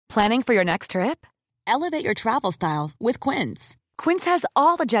Planning for your next trip? Elevate your travel style with Quince. Quince has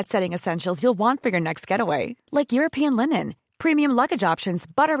all the jet-setting essentials you'll want for your next getaway, like European linen, premium luggage options,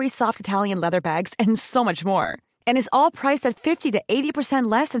 buttery soft Italian leather bags, and so much more. And is all priced at 50 to 80%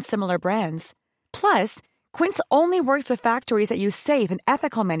 less than similar brands. Plus, Quince only works with factories that use safe and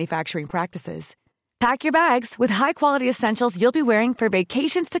ethical manufacturing practices. Pack your bags with high-quality essentials you'll be wearing for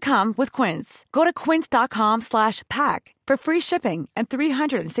vacations to come with Quince. Go to quince.com/pack for free shipping and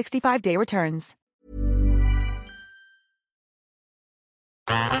 365-day returns.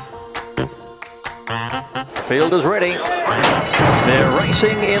 Field is ready. They're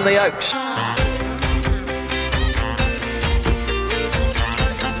racing in the Oaks.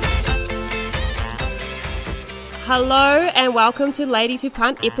 Hello and welcome to Ladies Who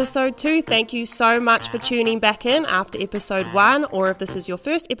Punt episode 2. Thank you so much for tuning back in after episode 1, or if this is your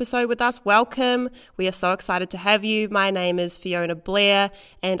first episode with us, welcome. We are so excited to have you. My name is Fiona Blair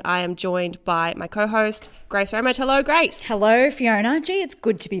and I am joined by my co-host, Grace Ramage. Hello, Grace. Hello, Fiona. Gee, it's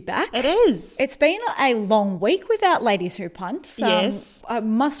good to be back. It is. It's been a long week without Ladies Who Punt. So yes. I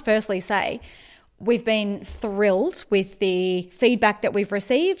must firstly say, we've been thrilled with the feedback that we've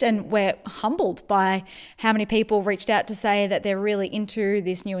received, and we're humbled by how many people reached out to say that they're really into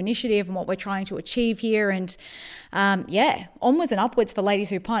this new initiative and what we're trying to achieve here. And onwards and upwards for Ladies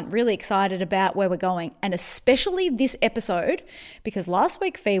Who Punt. Really excited about where we're going, and especially this episode, because last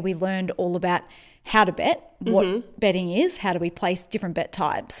week, Fee, we learned all about how to bet, what betting is, how do we place different bet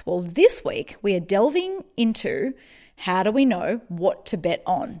types. Well, this week we are delving into how do we know what to bet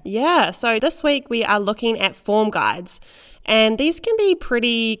on? Yeah, so this week we are looking at form guides, and these can be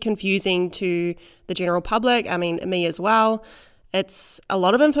pretty confusing to the general public, I mean, me as well. It's a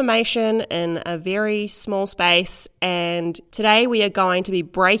lot of information in a very small space, and today we are going to be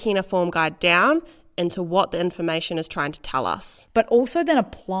breaking a form guide down into what the information is trying to tell us. But also then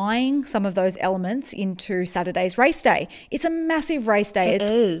applying some of those elements into Saturday's race day. It's a massive race day. It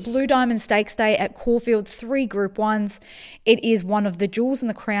is. Blue Diamond Stakes Day at Caulfield, 3 Group 1s. It is one of the jewels in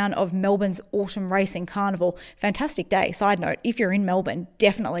the crown of Melbourne's autumn racing carnival. Fantastic day. Side note, if you're in Melbourne,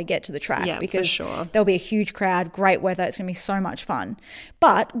 definitely get to the track because for sure. There'll be a huge crowd, great weather. It's going to be so much fun.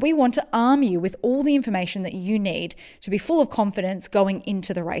 But we want to arm you with all the information that you need to be full of confidence going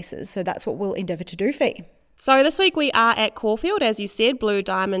into the races. So that's what we'll endeavour to do, Fee. So this week we are at Caulfield, as you said, Blue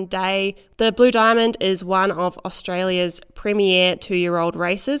Diamond Day. The Blue Diamond is one of Australia's premier 2-year-old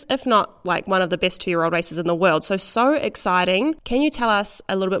races, if not like one of the best 2-year-old races in the world. So exciting. Can you tell us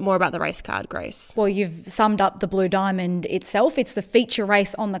a little bit more about the race card, Grace? Well, you've summed up the Blue Diamond itself. It's the feature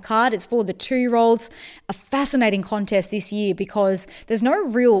race on the card. It's for the 2-year-olds. A fascinating contest this year because there's no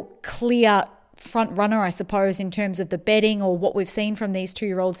real clear front runner, I suppose, in terms of the betting or what we've seen from these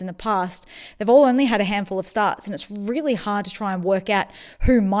 2-year-olds in the past. They've all only had a handful of starts, and it's really hard to try and work out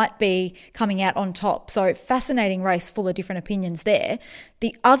who might be coming out on top. So fascinating race, full of different opinions there.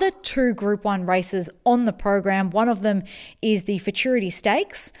 The other 2 Group 1 races on the program, one of them is the Futurity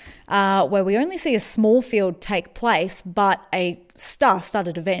Stakes, where we only see a small field take place, but a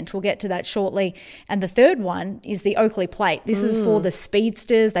star-studded event. We'll get to that shortly. And the third one is the Oakley Plate. This is for the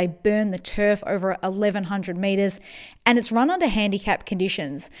speedsters. They burn the turf over 1,100 metres, and it's run under handicap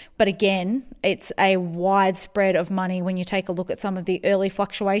conditions. But again, it's a wide spread of money when you take a look at some of the early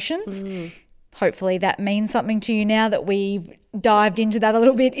fluctuations. Hopefully that means something to you now that we've dived into that a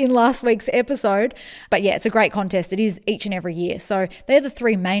little bit in last week's episode. But yeah, it's a great contest. It is each and every year. So they're the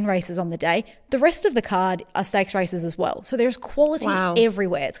 3 main races on the day. The rest of the card are stakes races as well. So there's quality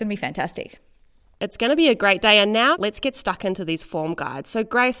everywhere. It's going to be fantastic. It's going to be a great day. And now let's get stuck into these form guides. So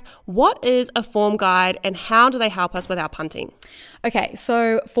Grace, what is a form guide and how do they help us with our punting? Okay,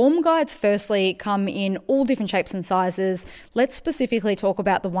 so form guides firstly come in all different shapes and sizes. Let's specifically talk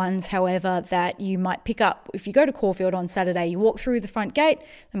about the ones, however, that you might pick up. If you go to Caulfield on Saturday, you walk through the front gate,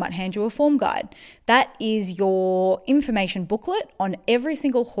 they might hand you a form guide. That is your information booklet on every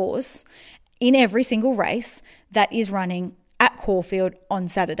single horse in every single race that is running at Caulfield on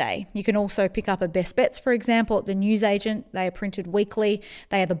Saturday. You can also pick up a Best Bets, for example, at the Newsagent. They are printed weekly.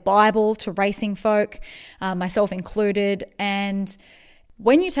 They are the Bible to racing folk, myself included. And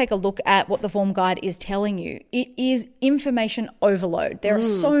when you take a look at what the form guide is telling you, it is information overload. There are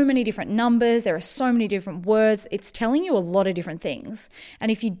so many different numbers. There are so many different words. It's telling you a lot of different things.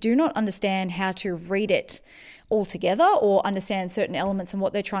 And if you do not understand how to read it altogether or understand certain elements and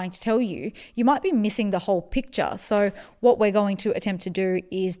what they're trying to tell you, you might be missing the whole picture. So what we're going to attempt to do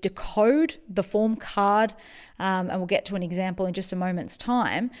is decode the form card, and we'll get to an example in just a moment's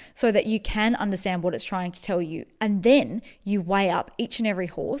time, so that you can understand what it's trying to tell you. And then you weigh up each and every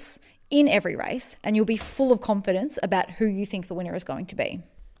horse in every race, and you'll be full of confidence about who you think the winner is going to be.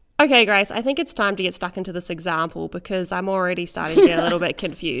 Okay, Grace, I think it's time to get stuck into this example because I'm already starting to get a little bit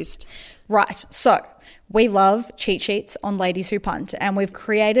confused. Right, so we love cheat sheets on Ladies Who Punt, and we've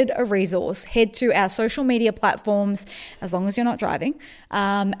created a resource. Head to our social media platforms, as long as you're not driving,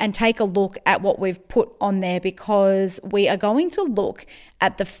 and take a look at what we've put on there, because we are going to look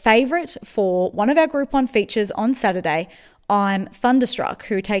at the favourite for one of our Group 1 features on Saturday. I'm Thunderstruck,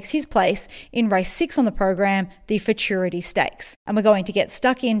 who takes his place in race 6 on the program, the Futurity Stakes. And we're going to get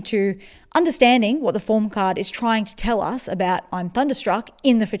stuck into understanding what the form card is trying to tell us about I'm Thunderstruck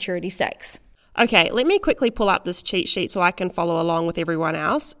in the Futurity Stakes. Okay, let me quickly pull up this cheat sheet so I can follow along with everyone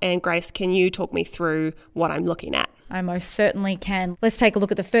else. And Grace, can you talk me through what I'm looking at? I most certainly can. Let's take a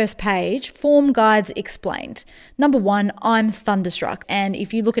look at the first page, Form Guides Explained. Number 1, I'm Thunderstruck. And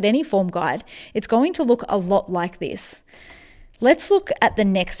if you look at any form guide, it's going to look a lot like this. Let's look at the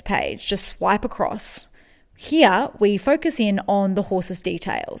next page, just swipe across. Here, we focus in on the horse's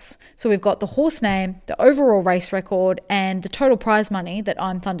details. So we've got the horse name, the overall race record, and the total prize money that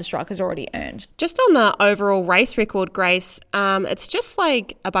I'm Thunderstruck has already earned. Just on the overall race record, Grace, it's just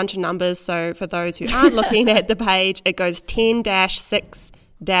like a bunch of numbers. So for those who aren't looking at the page, it goes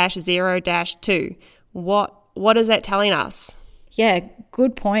 10-6-0-2. What is that telling us? Yeah,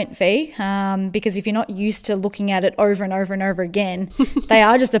 good point, V. Because if you're not used to looking at it over and over and over again, they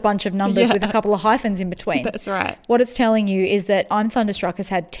are just a bunch of numbers with a couple of hyphens in between. That's right. What it's telling you is that I'm Thunderstruck has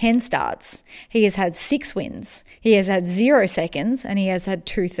had 10 starts. He has had 6 wins. He has had 0 seconds, and he has had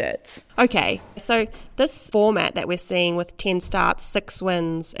 2/3. Okay, so this format that we're seeing with 10 starts, 6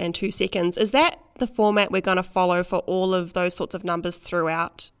 wins, and 2 seconds, is that the format we're going to follow for all of those sorts of numbers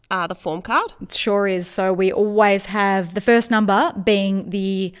throughout the form card? It sure is. So we always have the first number being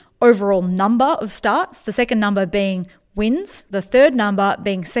the overall number of starts, the second number being wins, the third number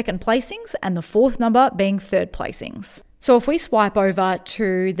being second placings, and the fourth number being third placings. So if we swipe over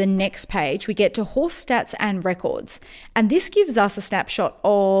to the next page, we get to horse stats and records. And this gives us a snapshot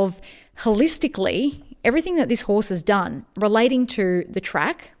of, holistically, everything that this horse has done relating to the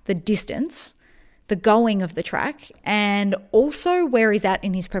track, the distance, the going of the track, and also where he's at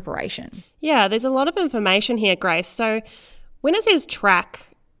in his preparation. Yeah, there's a lot of information here, Grace. So when it says track,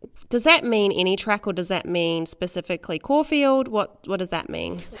 does that mean any track, or does that mean specifically Caulfield? What does that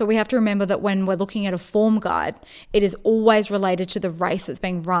mean? So we have to remember that when we're looking at a form guide, it is always related to the race that's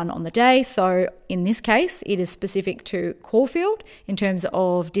being run on the day. So in this case, it is specific to Caulfield. In terms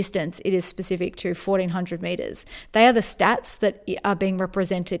of distance, it is specific to 1,400 metres. They are the stats that are being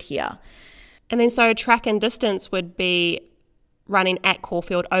represented here. And then so track and distance would be running at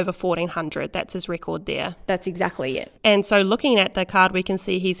Caulfield over 1,400. That's his record there. That's exactly it. And so looking at the card, we can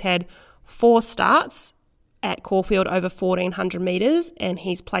see he's had 4 starts at Caulfield over 1,400 metres, and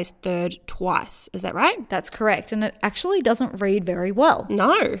he's placed third twice. Is that right? That's correct. And it actually doesn't read very well.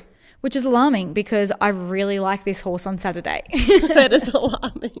 No. Which is alarming, because I really like this horse on Saturday. That is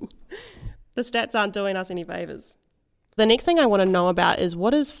alarming. The stats aren't doing us any favours. The next thing I want to know about is,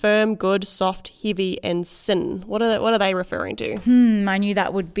 what is firm, good, soft, heavy, and sin? What are they referring to? I knew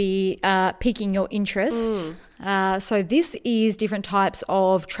that would be piquing your interest. So this is different types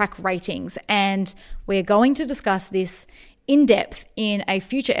of track ratings, and we're going to discuss this in depth in a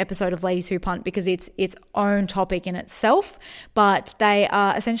future episode of Ladies Who Punt, because it's its own topic in itself, but they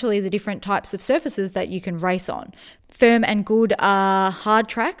are essentially the different types of surfaces that you can race on. Firm and good are hard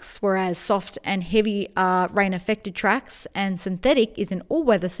tracks, whereas soft and heavy are rain-affected tracks, and synthetic is an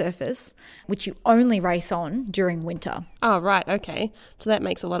all-weather surface, which you only race on during winter. Oh, right, okay. So that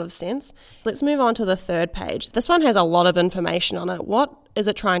makes a lot of sense. Let's move on to the third page. This one has a lot of information on it. What is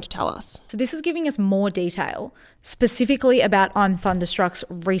it trying to tell us? So this is giving us more detail, specifically about I'm Thunderstruck's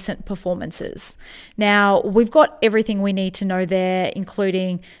recent performances. Now, we've got everything we need to know there,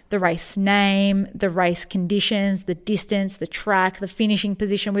 including the race name, the race conditions, the distance, the track, the finishing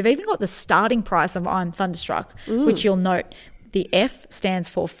position. We've even got the starting price of I'm Thunderstruck, which you'll note the F stands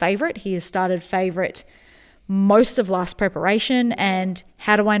for favourite. He has started favourite most of last preparation. And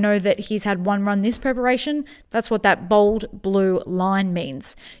how do I know that he's had one run this preparation? That's what that bold blue line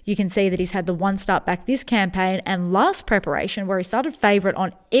means. You can see that he's had the one start back this campaign, and last preparation, where he started favourite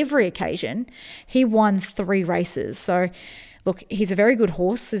on every occasion, he won 3 races. So look, he's a very good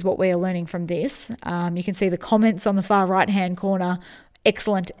horse is what we are learning from this. You can see the comments on the far right-hand corner.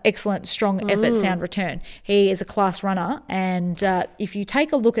 Excellent, strong effort, sound return. He is a class runner, and if you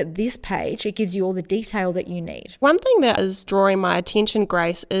take a look at this page, it gives you all the detail that you need. One thing that is drawing my attention,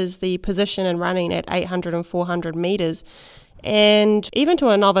 Grace, is the position and running at 800 and 400 metres. And even to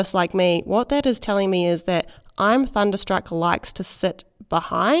a novice like me, what that is telling me is that I'm Thunderstruck likes to sit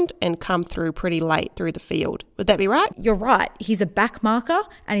behind and come through pretty late through the field. Would that be right? You're right. He's a back marker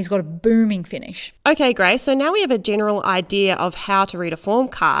and he's got a booming finish. Okay, Grace, so now we have a general idea of how to read a form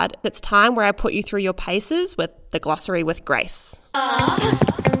card. It's time where I put you through your paces with the glossary with Grace.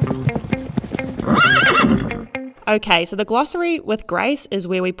 Okay, so the glossary with Grace is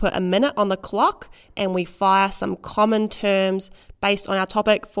where we put a minute on the clock and we fire some common terms based on our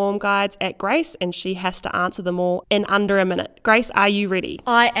topic form guides at Grace, and she has to answer them all in under a minute. Grace, are you ready?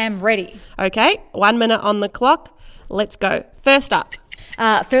 I am ready. Okay, 1 minute on the clock. Let's go. First up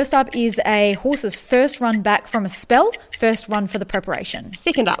is a horse's first run back from a spell, first run for the preparation.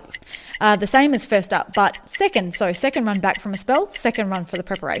 Second up. The same as first up, but second. So second run back from a spell, second run for the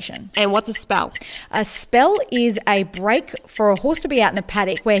preparation. And what's a spell? A spell is a break for a horse to be out in the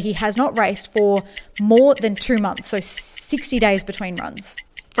paddock where he has not raced for more than 2 months, so 60 days between runs.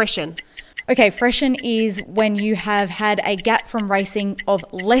 Freshen. Okay, freshen is when you have had a gap from racing of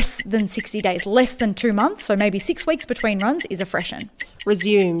less than 60 days, less than 2 months, so maybe 6 weeks between runs is a freshen.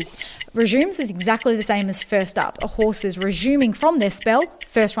 Resumes. Resumes is exactly the same as first up. A horse is resuming from their spell,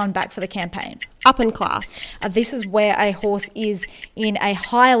 first run back for the campaign. Up in class. This is where a horse is in a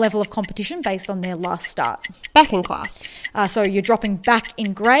higher level of competition based on their last start. Back in class. So you're dropping back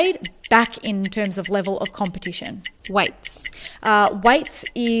in grade, back in terms of level of competition. Weights. Weights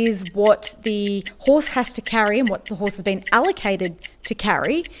is what the horse has to carry and what the horse has been allocated to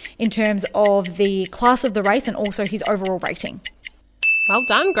carry in terms of the class of the race and also his overall rating. Well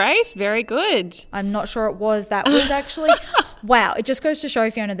done, Grace. Very good. I'm not sure it was. That was actually, wow. It just goes to show,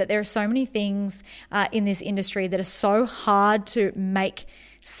 Fiona, that there are so many things in this industry that are so hard to make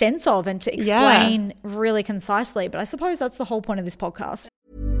sense of and to explain really concisely. But I suppose that's the whole point of this podcast.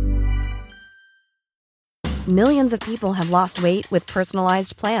 Millions of people have lost weight with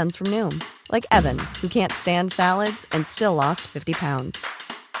personalized plans from Noom. Like Evan, who can't stand salads and still lost 50 pounds.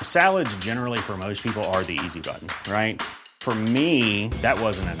 Salads generally for most people are the easy button, right? For me, that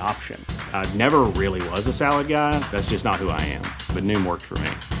wasn't an option. I never really was a salad guy. That's just not who I am. But Noom worked for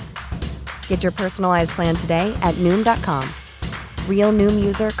me. Get your personalized plan today at Noom.com. Real Noom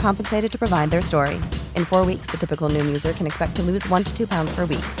user compensated to provide their story. In 4 weeks, the typical Noom user can expect to lose 1 to 2 pounds per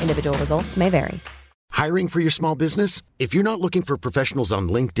week. Individual results may vary. Hiring for your small business? If you're not looking for professionals on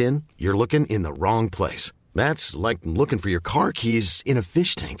LinkedIn, you're looking in the wrong place. That's like looking for your car keys in a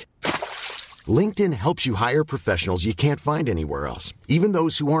fish tank. LinkedIn helps you hire professionals you can't find anywhere else, even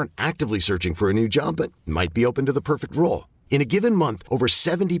those who aren't actively searching for a new job but might be open to the perfect role. In a given month, over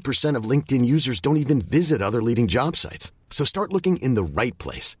 70% of LinkedIn users don't even visit other leading job sites. So start looking in the right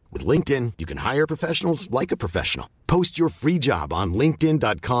place. With LinkedIn, you can hire professionals like a professional. Post your free job on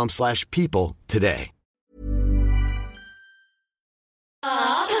linkedin.com/people today.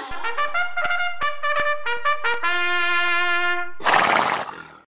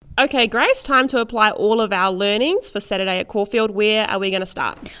 Okay, Grace, time to apply all of our learnings for Saturday at Caulfield. Where are we going to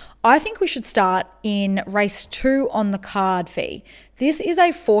start? I think we should start in race 2 on the card fee. This is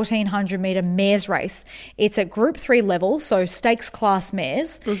a 1,400 metre mares race. It's at Group 3 level, so stakes class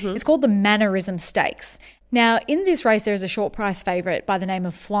mares. It's called the Mannerism Stakes. Now, in this race, there is a short price favourite by the name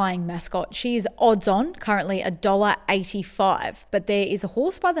of Flying Mascot. She is odds on, currently $1.85. But there is a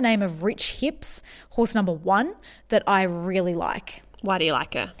horse by the name of Rich Hips, horse number 1, that I really like. Why do you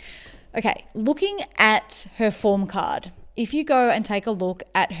like her? Okay, looking at her form card, if you go and take a look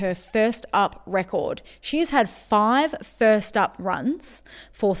at her first up record, she has had 5 first up runs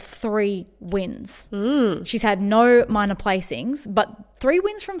for 3 wins. She's had no minor placings, but 3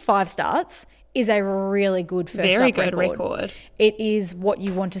 wins from 5 starts is a really good first up record. Very good record. It is what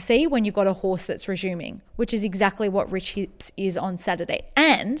you want to see when you've got a horse that's resuming, which is exactly what Rich Hips is on Saturday.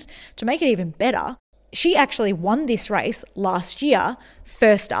 And to make it even better, she actually won this race last year,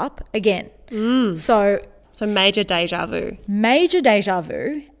 first up again. So major deja vu. Major deja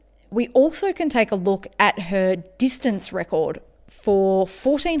vu. We also can take a look at her distance record for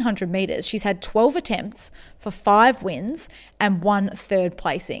 1,400 metres. She's had 12 attempts for 5 wins and 1 third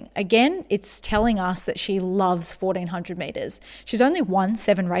placing. Again, it's telling us that she loves 1,400 metres. She's only won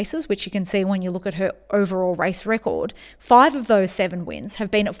 7 races, which you can see when you look at her overall race record. 5 of those 7 wins have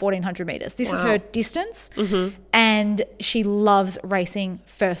been at 1,400 metres. This is her distance, and she loves racing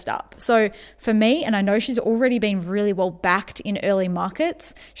first up. So for me, and I know she's already been really well backed in early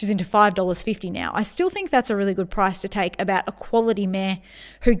markets, she's into $5.50 now. I still think that's a really good price to take about a quality mare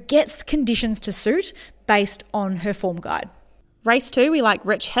who gets conditions to suit based on her form guide. Race 2, we like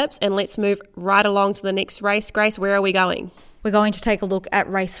Rich Hips, and let's move right along to the next race. Grace, where are we going? We're going to take a look at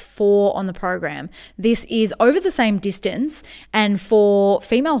race 4 on the program. This is over the same distance and for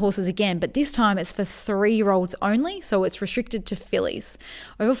female horses again, but this time it's for 3-year-olds only, so it's restricted to fillies.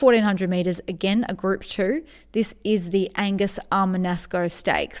 Over 1,400 metres, again, a Group 2. This is the Angus Armanasco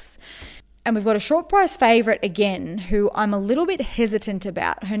Stakes. And we've got a short price favourite again, who I'm a little bit hesitant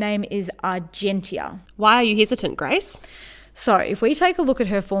about. Her name is Argentia. Why are you hesitant, Grace? So if we take a look at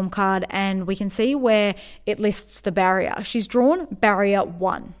her form card and we can see where it lists the barrier, she's drawn barrier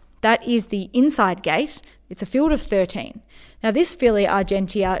 1. That is the inside gate. It's a field of 13. Now this filly,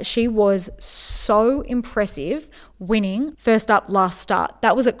 Argentia, she was so impressive winning first up last start.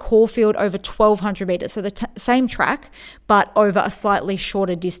 That was at Caulfield over 1,200 metres, so the same track, but over a slightly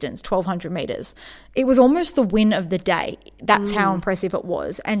shorter distance, 1,200 metres. It was almost the win of the day. That's how impressive it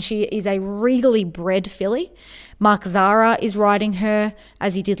was. And she is a regally bred filly. Mark Zahra is riding her,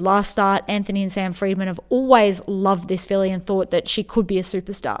 as he did last start. Anthony and Sam Friedman have always loved this filly and thought that she could be a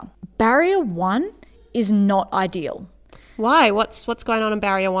superstar. Barrier 1 is not ideal. Why? What's going on in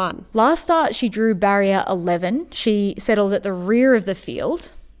barrier 1? Last start, she drew barrier 11. She settled at the rear of the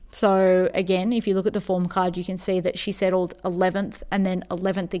field. So again, if you look at the form card, you can see that she settled 11th and then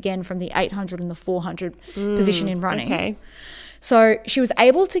 11th again from the 800 and the 400 position in running. Okay. So she was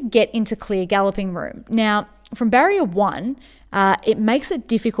able to get into clear galloping room. Now, from barrier 1, it makes it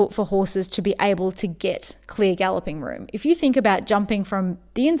difficult for horses to be able to get clear galloping room. If you think about jumping from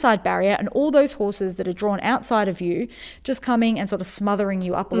the inside barrier and all those horses that are drawn outside of you just coming and sort of smothering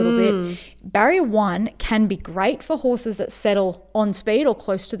you up a little bit, barrier 1 can be great for horses that settle on speed or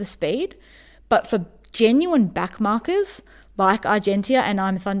close to the speed, but for genuine backmarkers like Argentia and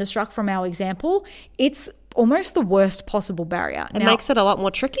I'm Thunderstruck from our example, it's almost the worst possible barrier. It makes it a lot more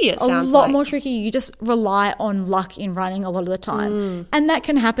tricky, it sounds like. A lot more tricky. You just rely on luck in running a lot of the time. And that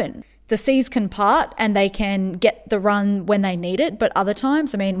can happen. The seas can part and they can get the run when they need it, but other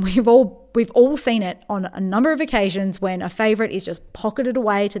times, I mean, we've all seen it on a number of occasions when a favourite is just pocketed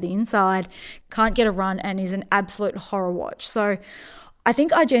away to the inside, can't get a run and is an absolute horror watch. So I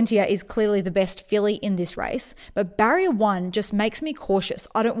think Argentia is clearly the best filly in this race, but barrier 1 just makes me cautious.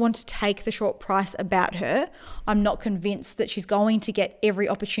 I don't want to take the short price about her. I'm not convinced that she's going to get every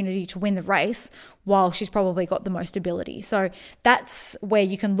opportunity to win the race while she's probably got the most ability. So that's where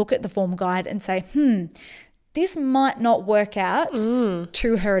you can look at the form guide and say, this might not work out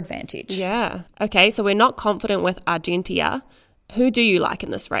to her advantage. Yeah. Okay, so we're not confident with Argentia. Who do you like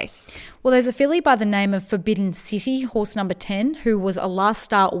in this race? Well, there's a filly by the name of Forbidden City, horse number 10, who was a last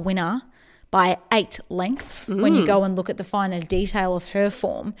start winner by 8 lengths. When you go and look at the finer detail of her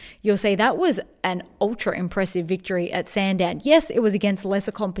form, you'll see that was an ultra impressive victory at Sandown. Yes, it was against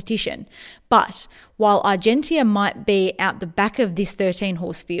lesser competition, but while Argentia might be out the back of this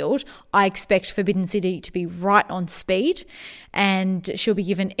 13-horse field, I expect Forbidden City to be right on speed and she'll be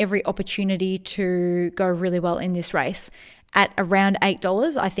given every opportunity to go really well in this race. At around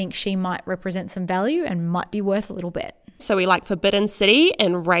 $8, I think she might represent some value and might be worth a little bit. So we like Forbidden City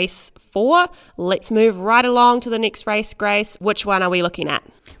in race 4. Let's move right along to the next race, Grace. Which one are we looking at?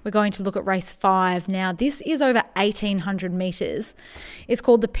 We're going to look at race 5. Now, this is over 1,800 metres. It's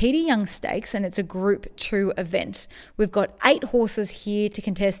called the Peter Young Stakes and it's a Group 2 event. We've got 8 horses here to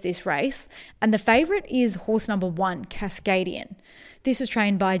contest this race and the favourite is horse number 1, Cascadian. This is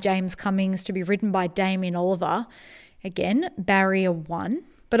trained by James Cummings to be ridden by Damien Oliver. Again, barrier 1.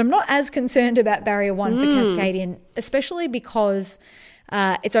 But I'm not as concerned about barrier 1 for Cascadian, especially because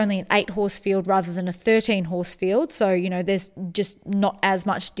it's only an 8-horse field rather than a 13-horse field. So, there's just not as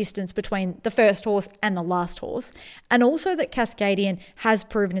much distance between the first horse and the last horse. And also that Cascadian has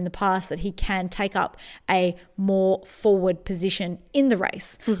proven in the past that he can take up a more forward position in the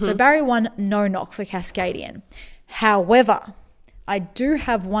race. So barrier 1, no knock for Cascadian. However, I do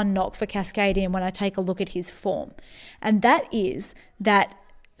have one knock for Cascadian when I take a look at his form, and that is that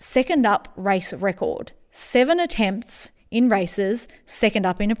second up race record. 7 attempts in races, second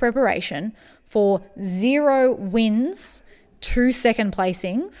up in a preparation, for 0 wins, 2 second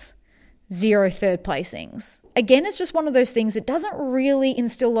placings, 0 third placings. Again, it's just one of those things that doesn't really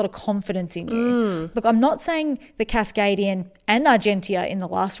instill a lot of confidence in you. Look, I'm not saying the Cascadian and Argentia in the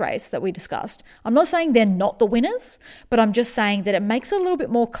last race that we discussed, I'm not saying they're not the winners, but I'm just saying that it makes it a little bit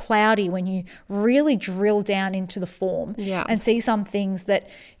more cloudy when you really drill down into the form and see some things that,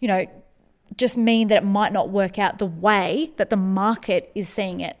 just mean that it might not work out the way that the market is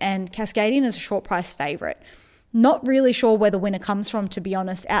seeing it. And Cascadian is a short price favourite. Not really sure where the winner comes from, to be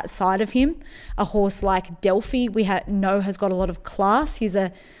honest, outside of him. A horse like Delphi we know has got a lot of class. He's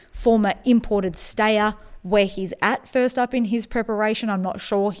a former imported stayer. Where he's at first up in his preparation, I'm not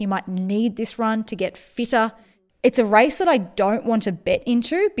sure. He might need this run to get fitter. It's a race that I don't want to bet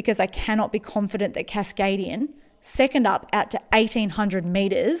into because I cannot be confident that Cascadian, second up out to 1,800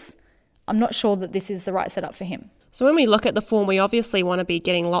 metres, I'm not sure that this is the right setup for him. So when we look at the form, we obviously want to be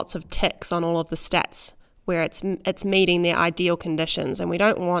getting lots of ticks on all of the stats where it's meeting their ideal conditions, and we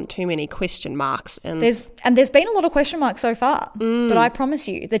don't want too many question marks. And there's been a lot of question marks so far, but I promise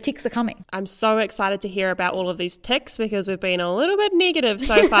you, the ticks are coming. I'm so excited to hear about all of these ticks because we've been a little bit negative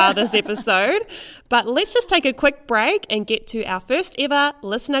so far this episode. But let's just take a quick break and get to our first ever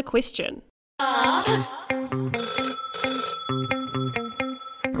listener question.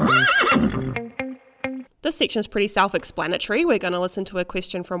 This section is pretty self-explanatory. We're going to listen to a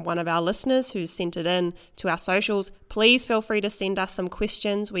question from one of our listeners who's sent it in to our socials. Please feel free to send us some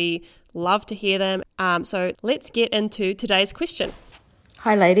questions. We love to hear them. So let's get into today's question.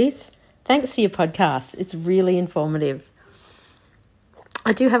 Hi, ladies. Thanks for your podcast. It's really informative.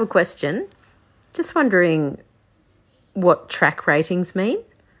 I do have a question. Just wondering what track ratings mean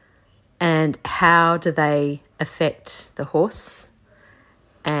and how do they affect the horse,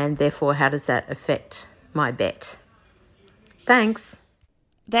 and therefore how does that affect my bet? Thanks.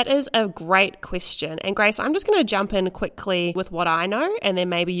 That is a great question. And Grace, I'm just going to jump in quickly with what I know, and then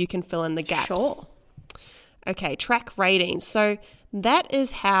maybe you can fill in the gaps. Sure. Okay, track ratings. So that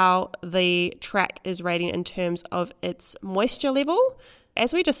is how the track is rating in terms of its moisture level.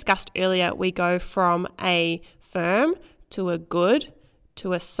 As we discussed earlier, we go from a firm to a good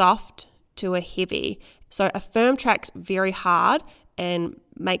to a soft to a heavy. So a firm track's very hard and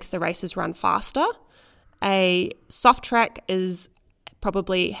makes the races run faster. A soft track is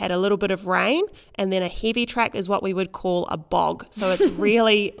probably had a little bit of rain, and then a heavy track is what we would call a bog. So it's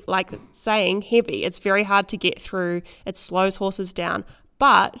really like saying heavy. It's very hard to get through. It slows horses down.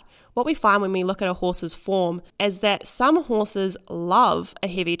 But what we find when we look at a horse's form is that some horses love a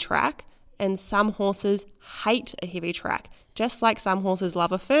heavy track and some horses hate a heavy track. Just like some horses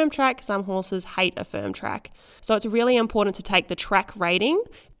love a firm track, some horses hate a firm track. So it's really important to take the track rating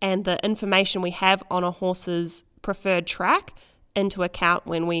and the information we have on a horse's preferred track into account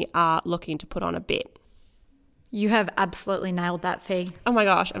when we are looking to put on a bet. You have absolutely nailed that, Fee. Oh my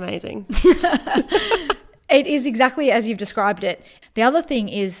gosh, amazing. It is exactly as you've described it. The other thing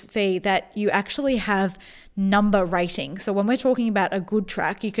is, Fee, that you actually have number rating. So when we're talking about a good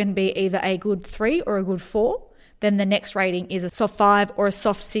track, you can be either a good 3 or a good 4. Then the next rating is a soft 5 or a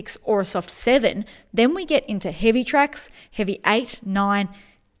soft 6 or a soft 7. Then we get into heavy tracks. Heavy 8, 9,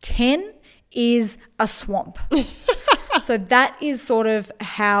 10 is a swamp. So that is sort of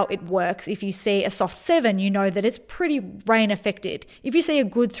how it works. If you see a soft 7, you know that it's pretty rain affected. If you see a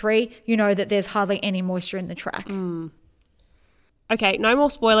good 3, you know that there's hardly any moisture in the track. Okay, no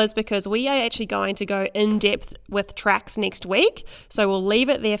more spoilers because we are actually going to go in depth with tracks next week. So we'll leave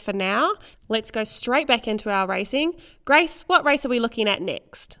it there for now. Let's go straight back into our racing. Grace, what race are we looking at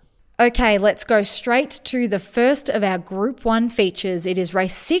next? Okay, let's go straight to the first of our Group 1 features. It is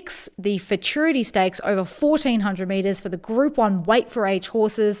race 6, the Futurity Stakes, over 1,400 metres for the Group 1 weight for age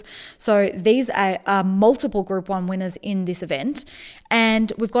horses. So these are multiple Group 1 winners in this event.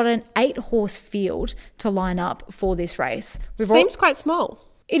 And we've got an 8-horse field to line up for this race. Seems quite small.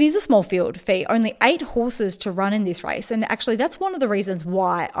 It is a small field, Fee. Only 8 horses to run in this race. And actually, that's one of the reasons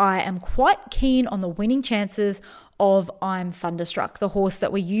why I am quite keen on the winning chances of I'm Thunderstruck, the horse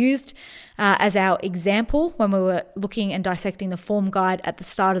that we used as our example when we were looking and dissecting the form guide at the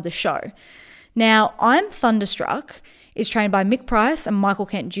start of the show. Now, I'm Thunderstruck is trained by Mick Price and Michael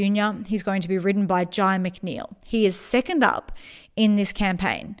Kent Jr. He's going to be ridden by Jai McNeil. He is second up in this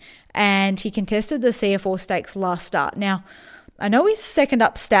campaign, and he contested the CF4 Stakes last start. Now, I know his second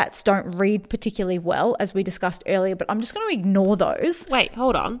up stats don't read particularly well, as we discussed earlier, but I'm just going to ignore those. Wait,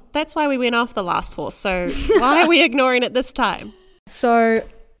 hold on. That's why we went off the last horse. So why are we ignoring it this time? So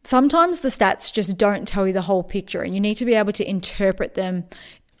sometimes the stats just don't tell you the whole picture, and you need to be able to interpret them.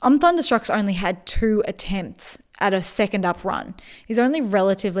 Thunderstruck's only had 2 attempts at a second up run. He's only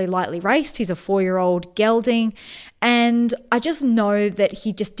relatively lightly raced. He's a 4-year-old gelding, and I just know that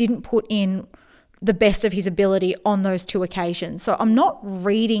he just didn't put in the best of his ability on those 2 occasions. So I'm not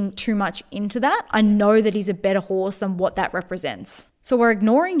reading too much into that. I know that he's a better horse than what that represents. So we're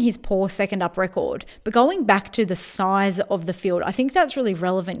ignoring his poor second up record, but going back to the size of the field, I think that's really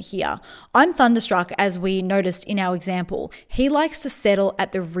relevant here. I'm Thunderstruck, as we noticed in our example. He likes to settle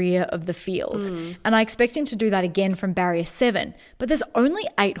at the rear of the field, and I expect him to do that again from barrier 7, but there's only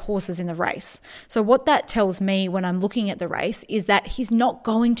 8 horses in the race. So what that tells me when I'm looking at the race is that he's not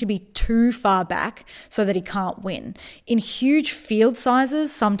going to be too far back so that he can't win. In huge field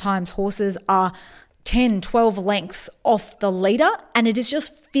sizes, sometimes horses are 10, 12 lengths off the leader, and it is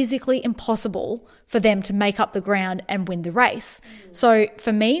just physically impossible for them to make up the ground and win the race. So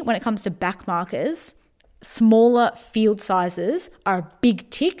for me, when it comes to back markers, smaller field sizes are a big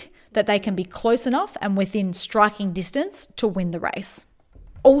tick that they can be close enough and within striking distance to win the race.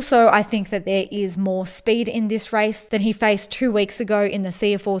 Also, I think that there is more speed in this race than he faced 2 weeks ago in the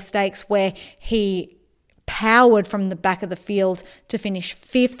CF4 Stakes, where he powered from the back of the field to finish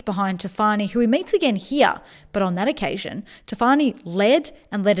 5th behind Tofani, who he meets again here. But on that occasion, Tofani led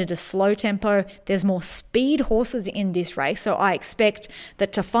at a slow tempo. There's more speed horses in this race, so I expect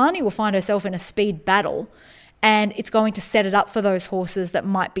that Tofani will find herself in a speed battle, and it's going to set it up for those horses that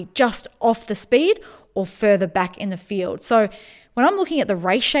might be just off the speed or further back in the field. So when I'm looking at the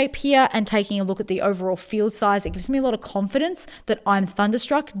race shape here and taking a look at the overall field size, it gives me a lot of confidence that I'm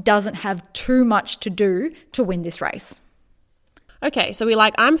Thunderstruck doesn't have too much to do to win this race. Okay, so we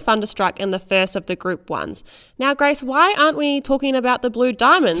like I'm Thunderstruck in the first of the Group 1s. Now, Grace, why aren't we talking about the Blue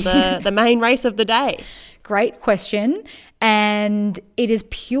Diamond, the main race of the day? Great question. And it is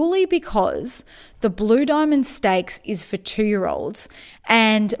purely because the Blue Diamond Stakes is for 2-year-olds,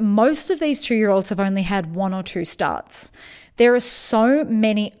 and most of these 2-year-olds have only had 1 or 2 starts. There are so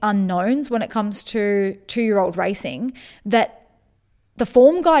many unknowns when it comes to 2-year-old racing that the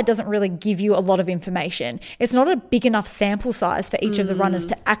form guide doesn't really give you a lot of information. It's not a big enough sample size for each of the runners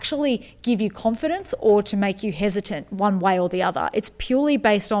to actually give you confidence or to make you hesitant one way or the other. It's purely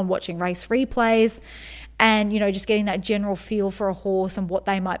based on watching race replays and, just getting that general feel for a horse and what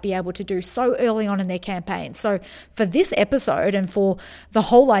they might be able to do so early on in their campaign. So for this episode and for the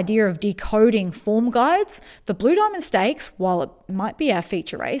whole idea of decoding form guides, the Blue Diamond Stakes, while it might be our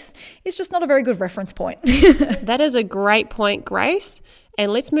feature race, is just not a very good reference point. That is a great point, Grace.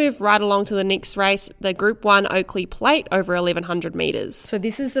 And let's move right along to the next race, the Group 1 Oakley Plate over 1,100 metres. So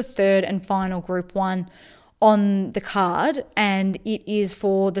this is the third and final Group 1 on the card, and it is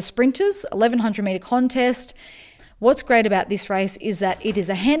for the sprinters, 1,100 metre contest. What's great about this race is that it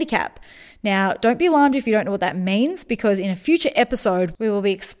is a handicap. Now, don't be alarmed if you don't know what that means, because in a future episode, we will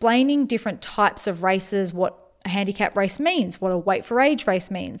be explaining different types of races, what a handicap race means, what a weight for age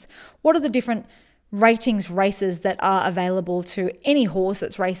race means, what are the different ratings races that are available to any horse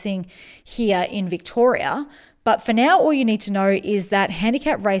that's racing here in Victoria. But for now, all you need to know is that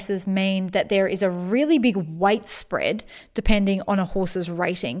handicap races mean that there is a really big weight spread depending on a horse's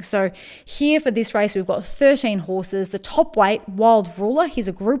rating. So here for this race, we've got 13 horses. The top weight, Wild Ruler, he's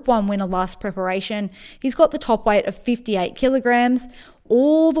a Group 1 winner last preparation. He's got the top weight of 58 kilograms.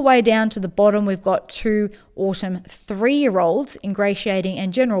 All the way down to the bottom, we've got 2 Autumn 3-year-olds, Ingratiating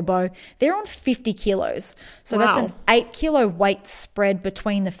and General Beau. They're on 50 kilos. So That's an 8 kilo weight spread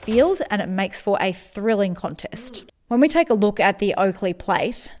between the field, and it makes for a thrilling contest. When we take a look at the Oakley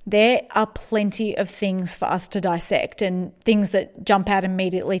Plate, there are plenty of things for us to dissect and things that jump out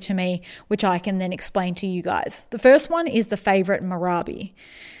immediately to me, which I can then explain to you guys. The first one is the favourite Marabi.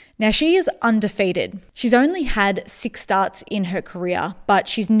 Now, she is undefeated. She's only had 6 starts in her career, but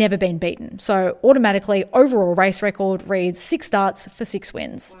she's never been beaten. So automatically, overall race record reads 6 starts for 6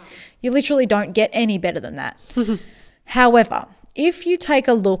 wins. Wow. You literally don't get any better than that. However, if you take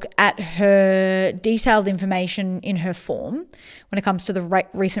a look at her detailed information in her form, when it comes to the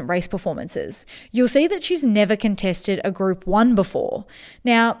recent race performances, you'll see that she's never contested a Group 1 before.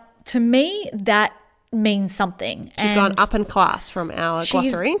 Now, to me, that means something. She's gone up in class from our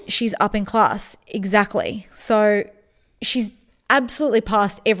glossary. She's up in class, exactly. So she's absolutely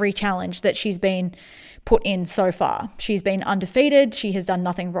passed every challenge that she's been put in so far. She's been undefeated. She has done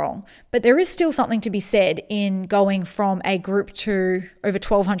nothing wrong. But there is still something to be said in going from a Group 2 over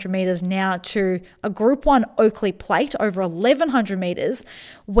 1,200 metres now to a Group 1 Oakley Plate over 1,100 metres,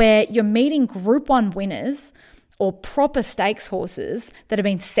 where you're meeting Group 1 winners or proper stakes horses that have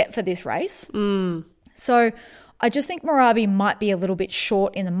been set for this race. So I just think Marabi might be a little bit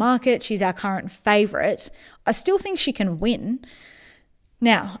short in the market. She's our current favourite. I still think she can win.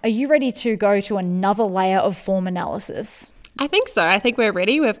 Now, are you ready to go to another layer of form analysis? I think so. I think we're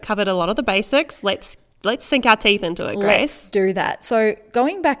ready. We've covered a lot of the basics. Let's sink our teeth into it, Grace. Let's do that. So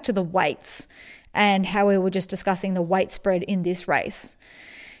going back to the weights and how we were just discussing the weight spread in this race,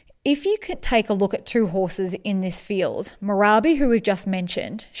 if you could take a look at 2 horses in this field, Marabi, who we've just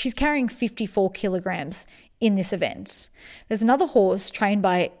mentioned, she's carrying 54 kilograms in this event. There's another horse trained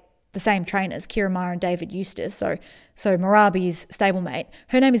by the same trainers, Kira Maher and David Eustace, so Marabi's stablemate.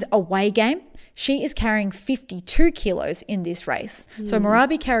 Her name is Away Game. She is carrying 52 kilos in this race. So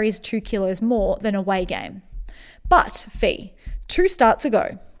Marabi carries 2 kilos more than Away Game. But, Fee, 2 starts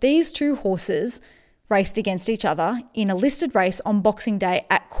ago, these 2 horses raced against each other in a listed race on Boxing Day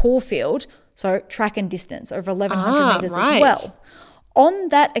at Caulfield So track and distance over 1,100 metres right. as well. On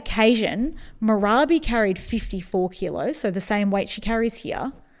that occasion, Marabi carried 54 kilos, so the same weight she carries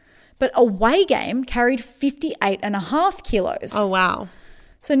here. But Away Game carried 58.5 kilos. Oh, wow.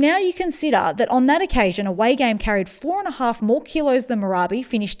 So now you consider that on that occasion, Away Game carried 4.5 more kilos than Marabi,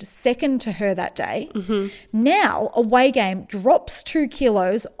 finished second to her that day. Mm-hmm. Now Away Game drops 2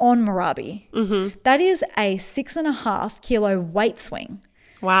 kilos on Marabi. Mm-hmm. That is a 6.5 kilo weight swing.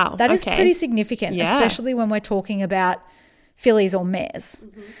 Wow. That is pretty significant, especially when we're talking about fillies or mares.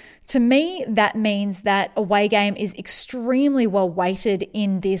 Mm-hmm. To me, that means that Away Game is extremely well weighted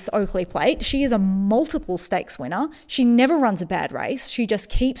in this Oakley Plate. She is a multiple stakes winner. She never runs a bad race. She just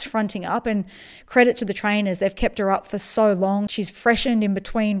keeps fronting up, and credit to the trainers. They've kept her up for so long. She's freshened in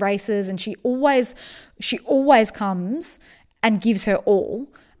between races, and she always comes and gives her all.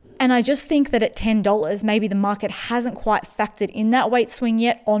 And I just think that at $10, maybe the market hasn't quite factored in that weight swing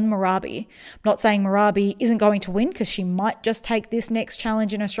yet on Marabi. I'm not saying Marabi isn't going to win, because she might just take this next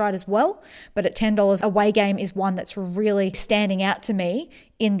challenge in her stride as well. But at $10, Away Game is one that's really standing out to me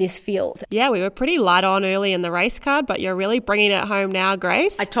in this field. Yeah, we were pretty light on early in the race card, but you're really bringing it home now,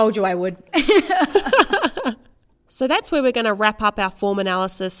 Grace. I told you I would. So that's where we're going to wrap up our form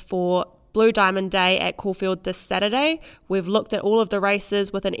analysis for Blue Diamond Day at Caulfield this Saturday. We've looked at all of the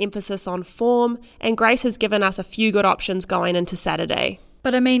races with an emphasis on form, and Grace has given us a few good options going into Saturday.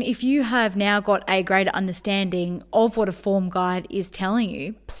 But I mean, if you have now got a greater understanding of what a form guide is telling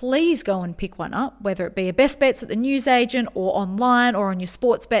you, please go and pick one up, whether it be a Best Bets at the newsagent or online or on your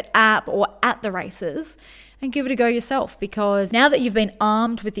Sportsbet app or at the races, and give it a go yourself, because now that you've been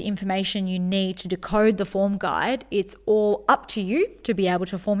armed with the information you need to decode the form guide, it's all up to you to be able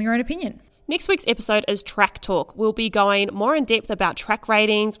to form your own opinion. Next week's episode is Track Talk. We'll be going more in depth about track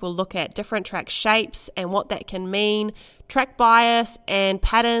ratings. We'll look at different track shapes and what that can mean, track bias and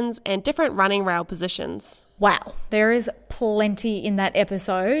patterns, and different running rail positions. Wow, there is plenty in that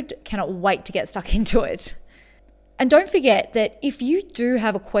episode. Cannot wait to get stuck into it. And don't forget that if you do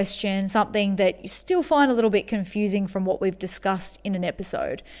have a question, something that you still find a little bit confusing from what we've discussed in an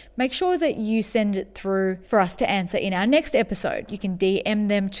episode, make sure that you send it through for us to answer in our next episode. You can DM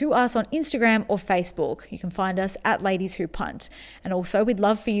them to us on Instagram or Facebook. You can find us at Ladies Who Punt. And also, we'd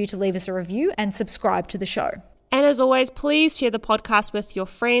love for you to leave us a review and subscribe to the show. And as always, please share the podcast with your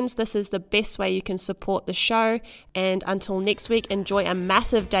friends. This is the best way you can support the show. And until next week, enjoy a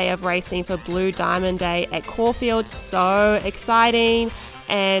massive day of racing for Blue Diamond Day at Caulfield. So exciting.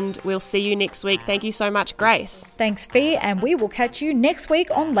 And we'll see you next week. Thank you so much, Grace. Thanks, Fee. And we will catch you next week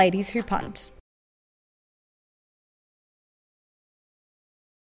on Ladies Who Punt.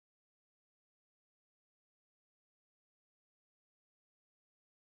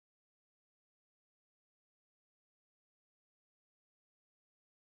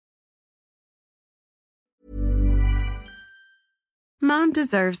 Mom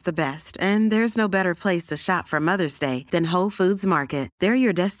deserves the best, and there's no better place to shop for Mother's Day than Whole Foods Market. They're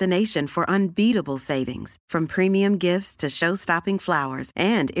your destination for unbeatable savings, from premium gifts to show-stopping flowers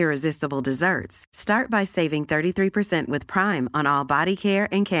and irresistible desserts. Start by saving 33% with Prime on all body care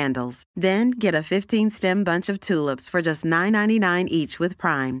and candles. Then get a 15-stem bunch of tulips for just $9.99 each with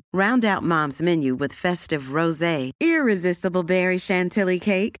Prime. Round out Mom's menu with festive rosé, irresistible berry chantilly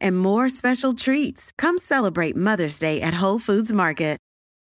cake, and more special treats. Come celebrate Mother's Day at Whole Foods Market.